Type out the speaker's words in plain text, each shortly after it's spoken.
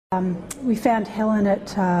We found Helen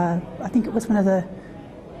at, I think it was one of the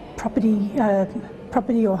property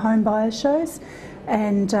or home buyers shows,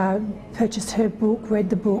 and purchased her book, read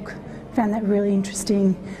the book, found that really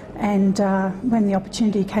interesting, and when the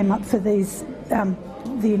opportunity came up for these,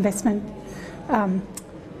 the investment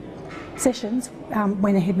sessions,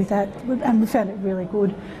 went ahead with that, and we found it really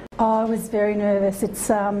good. I was very nervous.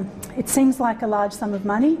 It seems like a large sum of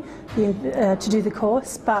money to do the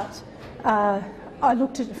course, but I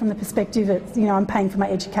looked at it from the perspective that, I'm paying for my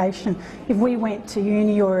education. If we went to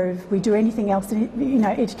uni or if we do anything else,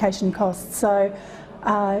 education costs. So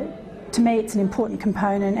to me it's an important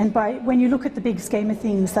component, and when you look at the big scheme of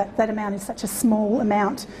things, that amount is such a small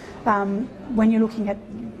amount. When you're looking at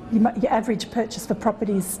your average purchase for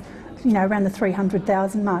properties, around the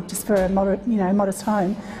 300,000 mark just for a modest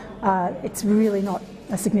home, it's really not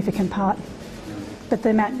a significant part. But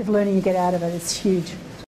the amount of learning you get out of it is huge.